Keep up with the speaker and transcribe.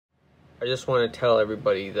I just want to tell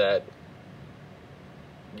everybody that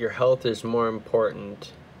your health is more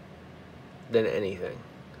important than anything.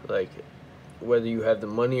 Like, whether you have the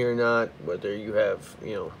money or not, whether you have,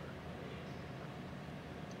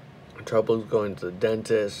 troubles going to the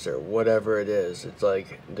dentist or whatever it is, it's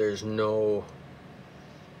like there's no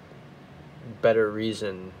better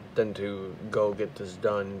reason than to go get this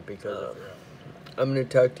done, because I'm going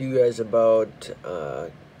to talk to you guys about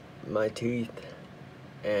my teeth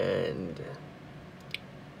and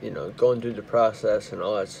going through the process and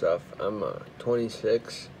all that stuff. I'm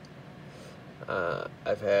 26. I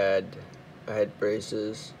had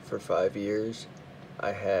braces for 5 years.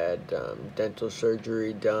 I had dental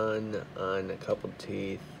surgery done on a couple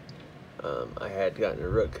teeth. I had gotten a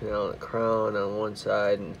root canal and a crown on one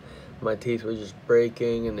side, and my teeth were just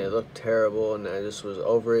breaking and they looked terrible, and I just was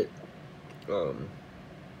over it. So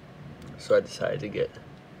I decided to get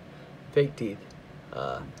fake teeth.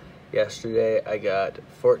 Yesterday I got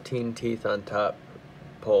 14 teeth on top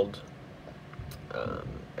pulled,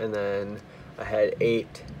 and then I had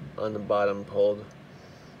 8 on the bottom pulled,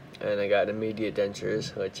 and I got immediate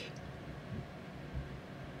dentures, which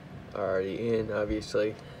are already in,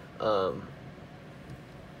 obviously. I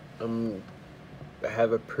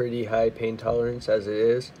have a pretty high pain tolerance as it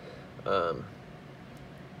is. My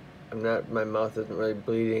mouth isn't really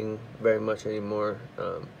bleeding very much anymore,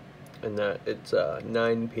 and that it's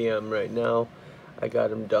 9 p.m. right now. I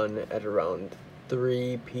got them done at around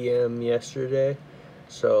 3 p.m. yesterday,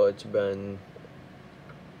 so it's been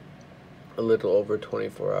a little over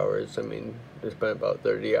 24 hours. I mean, it's been about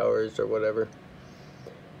 30 hours or whatever.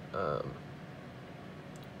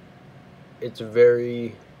 It's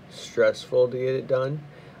very stressful to get it done.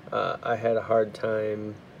 I had a hard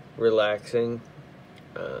time relaxing,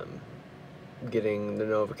 getting the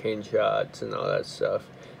Novocaine shots and all that stuff.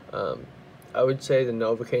 I would say the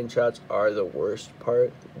Novocaine shots are the worst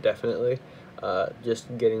part, definitely.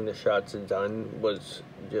 Just getting the shots done was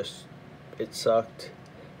it sucked.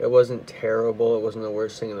 It wasn't terrible, it wasn't the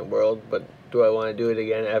worst thing in the world, but do I want to do it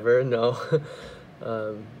again ever? No.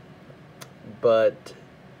 But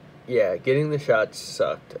yeah, getting the shots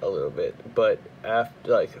sucked a little bit, but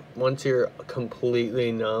after, once you're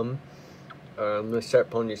completely numb, they start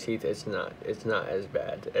pulling your teeth, it's not as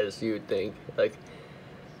bad as you would think. Like,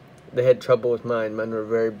 they had trouble with mine were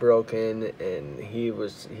very broken, and he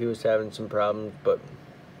was having some problems, but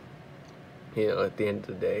at the end of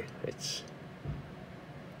the day, it's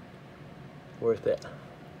worth it.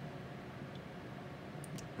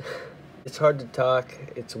 It's hard to talk,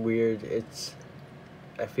 it's weird,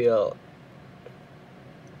 I feel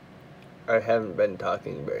I haven't been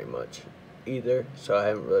talking very much either, so I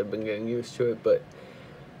haven't really been getting used to it, but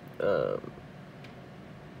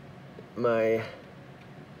my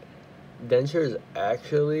dentures,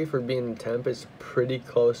 actually, for being temp, is pretty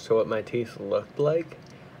close to what my teeth looked like,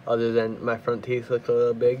 other than my front teeth look a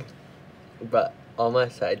little big, but all my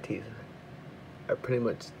side teeth are pretty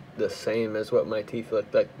much the same as what my teeth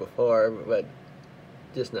looked like before, but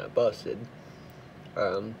just not busted.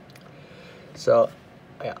 So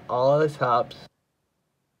yeah, all the tops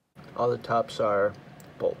are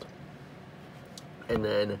pulled, and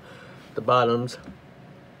then the bottoms,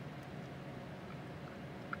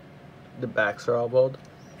 the backs are all pulled,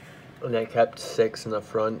 and I kept 6 in the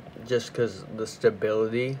front just because the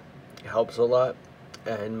stability helps a lot,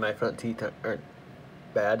 and my front teeth aren't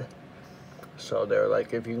bad, so they were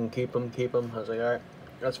like, if you can keep them, keep them. I was like, alright,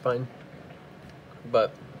 that's fine.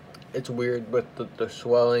 But it's weird with the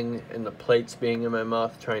swelling and the plates being in my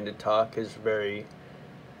mouth. Trying to talk is very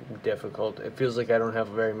difficult. It feels like I don't have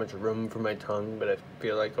very much room for my tongue, but I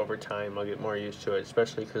feel like over time I'll get more used to it,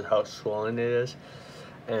 especially because how swollen it is.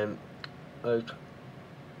 And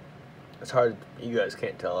it's hard, you guys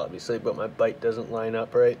can't tell obviously, but my bite doesn't line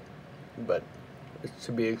up right, but it's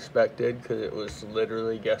to be expected because it was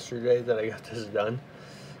literally yesterday that I got this done.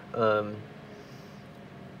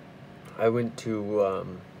 I went to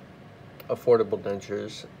Affordable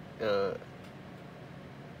Dentures,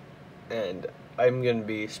 and I'm gonna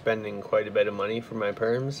be spending quite a bit of money for my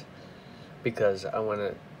perms because I don't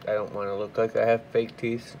want to look like I have fake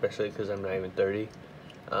teeth, especially because I'm not even 30.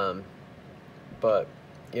 But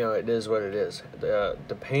it is what it is.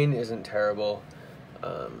 The pain isn't terrible.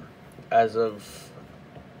 As of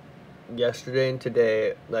yesterday and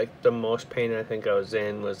today, like, the most pain I think I was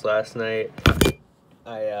in was last night.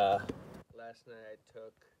 Last night I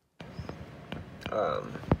took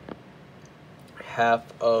half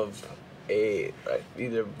of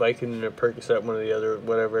either Vicodin or Percocet, one or the other,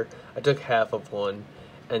 whatever. I took half of one,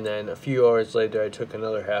 and then a few hours later I took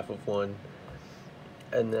another half of one,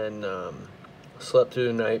 and then slept through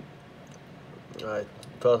the night, I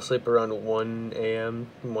fell asleep around 1 a.m.,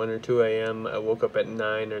 1 or 2 a.m. I woke up at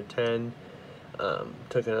 9 or 10,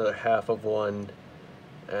 took another half of one,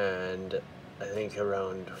 and I think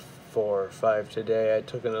around 4 or 5 today I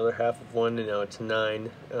took another half of one, and now it's 9.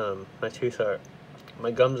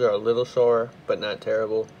 My gums are a little sore, but not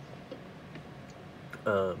terrible.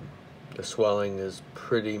 The swelling is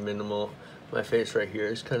pretty minimal. My face right here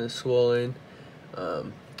is kind of swollen.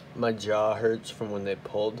 My jaw hurts from when they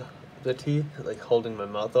pulled the teeth, like holding my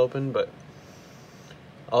mouth open, but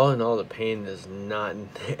all in all, the pain is not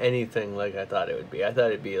anything like I thought it would be. I thought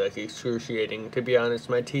it'd be like excruciating. To be honest,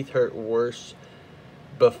 my teeth hurt worse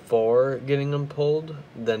before getting them pulled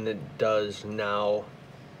than it does now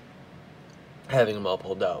having them all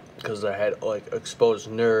pulled out, because I had like exposed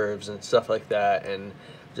nerves and stuff like that, and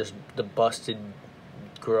just the busted,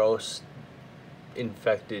 gross,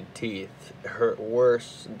 infected teeth hurt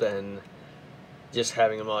worse than just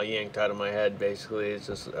having them all yanked out of my head. Basically, it's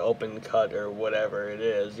just open cut or whatever it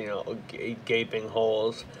is, you know, gaping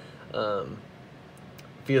holes.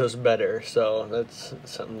 Feels better, so that's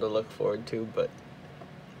something to look forward to. But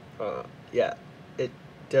yeah, it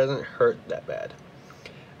doesn't hurt that bad.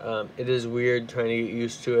 It is weird trying to get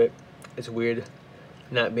used to it. It's weird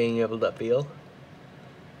not being able to feel.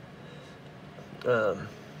 But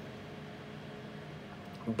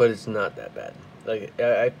it's not that bad. Like,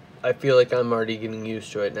 I feel like I'm already getting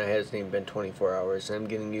used to it, and it hasn't even been 24 hours. I'm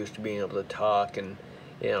getting used to being able to talk, and,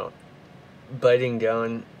 you know, biting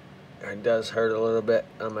down does hurt a little bit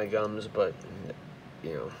on my gums, but,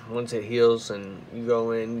 you know, once it heals and you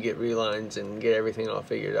go in, get relines, and get everything all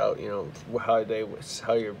figured out, you know, how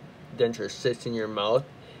your denture sits in your mouth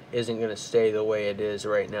isn't going to stay the way it is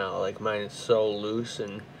right now. Like, mine is so loose,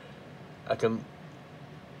 and I can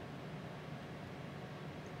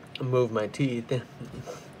move my teeth. It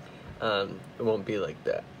won't be like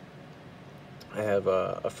that. I have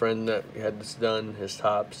a friend that had this done, his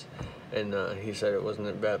tops, and he said it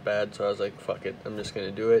wasn't that bad, so I was like, fuck it, I'm just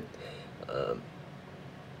gonna do it.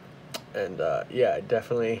 Yeah,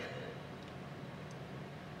 definitely.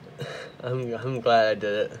 I'm glad I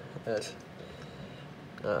did it.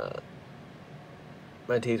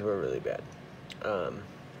 My teeth were really bad.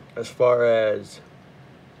 As far as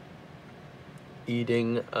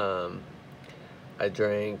eating, I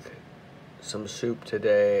drank some soup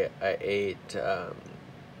today. I ate,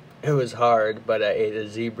 it was hard, but I ate a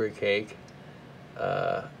zebra cake.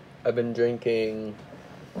 I've been drinking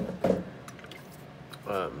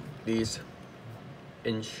these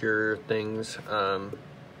Ensure things.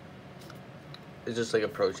 It's just like a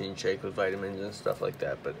protein shake with vitamins and stuff like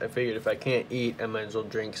that, but I figured if I can't eat, I might as well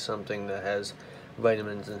drink something that has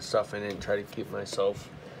vitamins and stuff in it and try to keep myself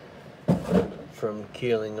from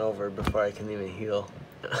keeling over before I can even heal.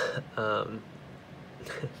 I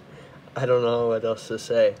don't know what else to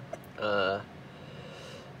say.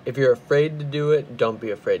 If you're afraid to do it, don't be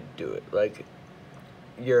afraid to do it. Like,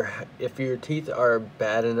 if your teeth are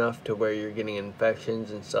bad enough to where you're getting infections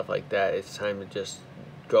and stuff like that, it's time to just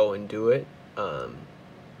go and do it.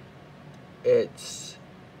 It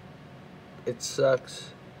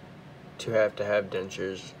sucks to have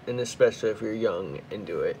dentures, and especially if you're young and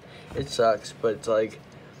do it. It sucks, but it's like,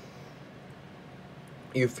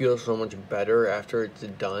 you feel so much better after it's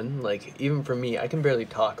done. Like, even for me, I can barely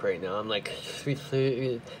talk right now. I'm like,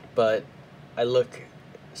 but I look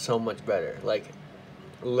so much better. Like,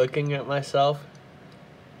 looking at myself,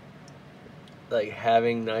 like,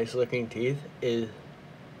 having nice looking teeth is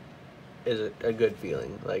a good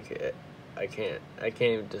feeling. Like, I can't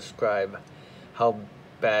even describe how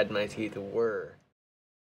bad my teeth were.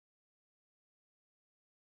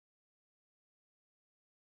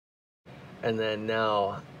 And then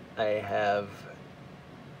now I have,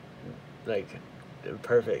 like,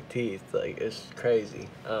 perfect teeth. Like, it's crazy.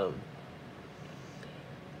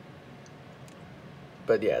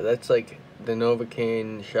 But yeah, that's like, the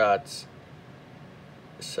Novocaine shots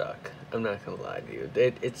suck. I'm not gonna lie to you.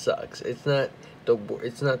 It sucks. It's not the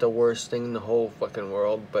worst thing in the whole fucking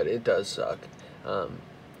world, but it does suck.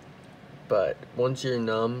 But once you're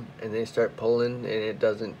numb and they start pulling and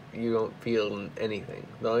you don't feel anything.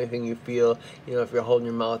 The only thing you feel, you know, if you're holding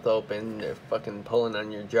your mouth open, they're fucking pulling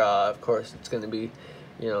on your jaw. Of course, it's gonna be,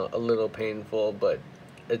 you know, a little painful, but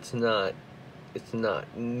it's not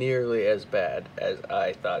nearly as bad as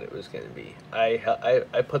I thought it was gonna be.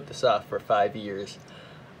 I put this off for 5 years.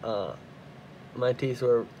 My teeth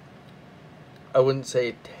were, I wouldn't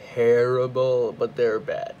say terrible, but they were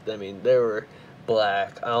bad. I mean, they were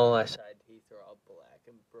black. All my side teeth were all black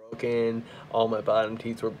and broken. All my bottom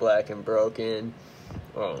teeth were black and broken.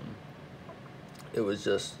 It was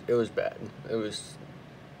bad. It was,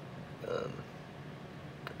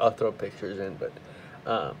 I'll throw pictures in, but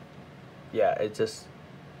yeah, it just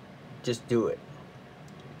do it.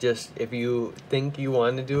 Just, if you think you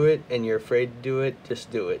want to do it and you're afraid to do it, just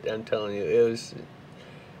do it. I'm telling you, it was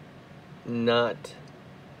not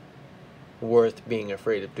worth being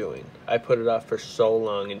afraid of doing. I put it off for so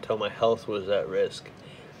long until my health was at risk.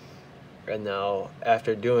 And now,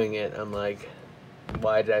 after doing it, I'm like,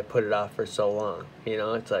 why did I put it off for so long? You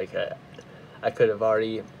know, it's like I could have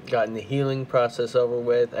already gotten the healing process over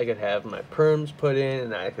with. I could have my perms put in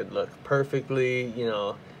and I could look perfectly, you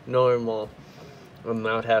know, normal, and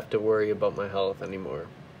not have to worry about my health anymore.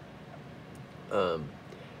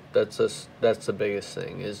 That's the biggest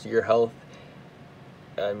thing, is your health.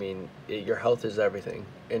 I mean, your health is everything.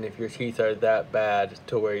 And if your teeth are that bad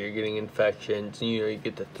to where you're getting infections, you know, you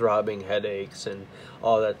get the throbbing headaches and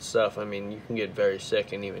all that stuff, I mean, you can get very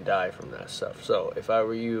sick and even die from that stuff. So if I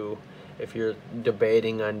were you, if you're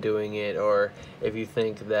debating on doing it, or if you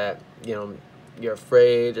think that, you know, you're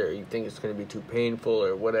afraid, or you think it's going to be too painful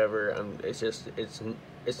or whatever,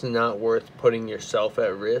 it's not worth putting yourself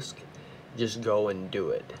at risk. Just go and do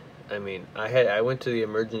it. I mean, I went to the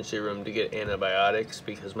emergency room to get antibiotics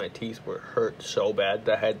because my teeth were hurt so bad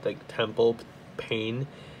that I had like temple pain,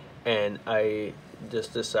 and I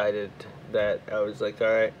just decided that I was like, all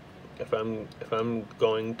right, if I'm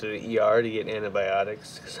going to the ER to get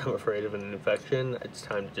antibiotics because I'm afraid of an infection, it's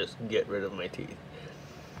time to just get rid of my teeth.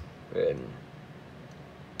 And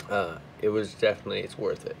it was definitely, it's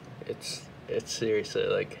worth it. It's seriously,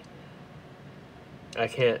 like, I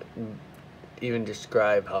can't even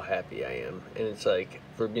describe how happy I am. And it's like,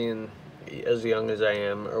 for being as young as I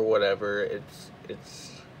am or whatever, it's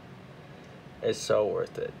so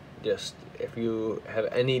worth it. Just, if you have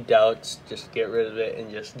any doubts, just get rid of it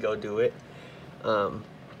and just go do it. Of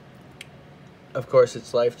course,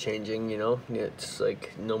 it's life-changing, you know. It's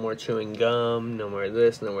like, no more chewing gum, no more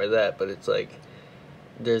this, no more that, but it's like,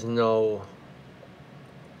 there's no,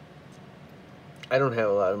 I don't have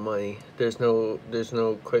a lot of money. There's no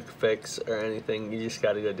quick fix or anything. You just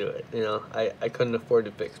gotta go do it, you know. I couldn't afford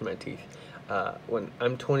to fix my teeth. When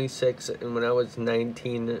I'm 26, and when I was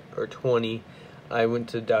 19 or 20, I went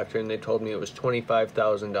to the doctor and they told me it was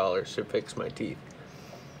 $25,000 to fix my teeth.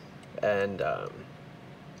 And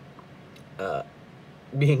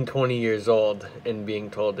being 20 years old and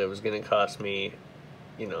being told it was gonna cost me,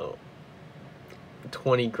 you know,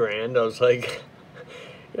 20 grand, I was like,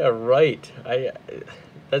 yeah, right.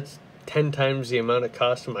 That's 10 times the amount of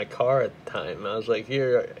cost of my car at the time. I was like,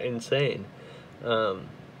 you're insane. So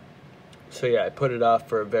yeah, I put it off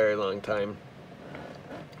for a very long time.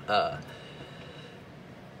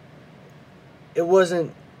 It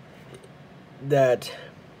wasn't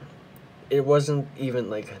even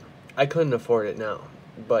like, I couldn't afford it now,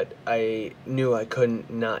 but I knew I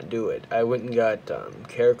couldn't not do it. I went and got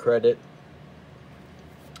care credit,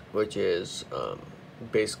 which is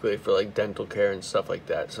basically for like dental care and stuff like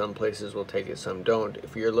that. Some places will take it, some don't.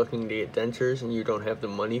 If you're looking to get dentures and you don't have the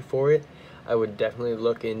money for it, I would definitely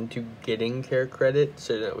look into getting care credit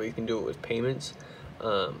so that we can do it with payments.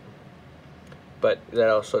 But that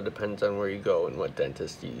also depends on where you go and what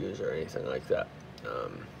dentist you use or anything like that.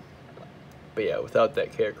 But yeah, without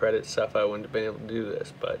that care credit stuff, I wouldn't have been able to do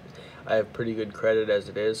this. But I have pretty good credit as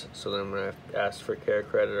it is, so then when I asked for care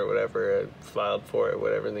credit or whatever, I filed for it,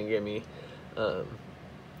 whatever, and they gave me a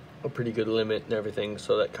pretty good limit and everything,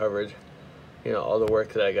 so that covered, you know, all the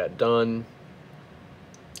work that I got done.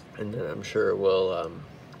 And then I'm sure we'll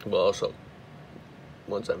also,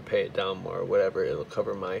 once I'm paid down more or whatever, it'll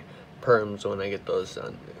cover my perms when I get those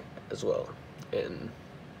done as well. And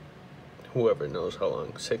whoever knows how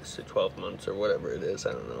long, 6 to 12 months or whatever it is,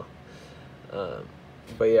 I don't know.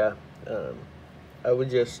 But yeah, I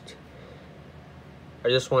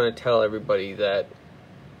just want to tell everybody that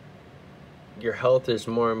your health is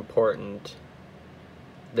more important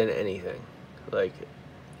than anything. Like,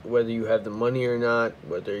 whether you have the money or not,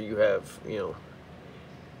 whether you have, you know,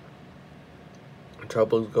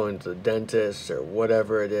 troubles going to the dentist or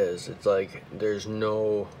whatever it is, it's like, there's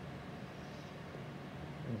no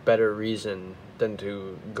better reason than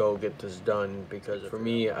to go get this done. Because for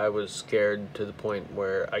me, I was scared to the point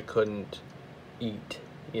where I couldn't eat.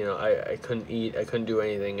 You know, I couldn't eat, I couldn't do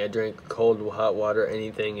anything. I drank cold, hot water,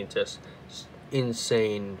 anything. It's just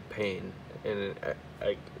insane pain, and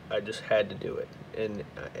I just had to do it. And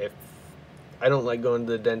if I don't like going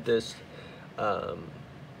to the dentist,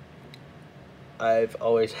 I've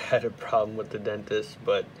always had a problem with the dentist,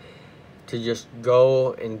 but to just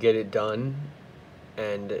go and get it done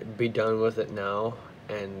and be done with it now,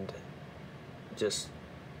 and just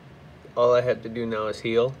all I have to do now is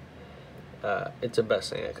heal, it's the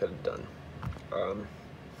best thing I could have done.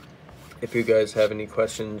 if you guys have any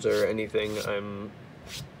questions or anything, I'm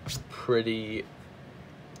pretty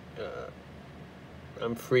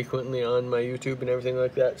I'm frequently on my YouTube and everything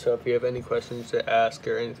like that, so if you have any questions to ask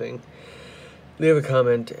or anything, leave a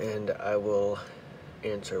comment and I will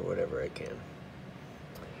answer whatever I can.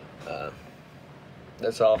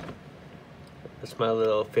 That's all. That's my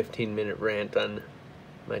little 15-minute rant on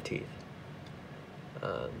my teeth.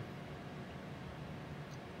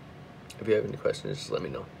 If you have any questions, just let me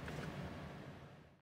know.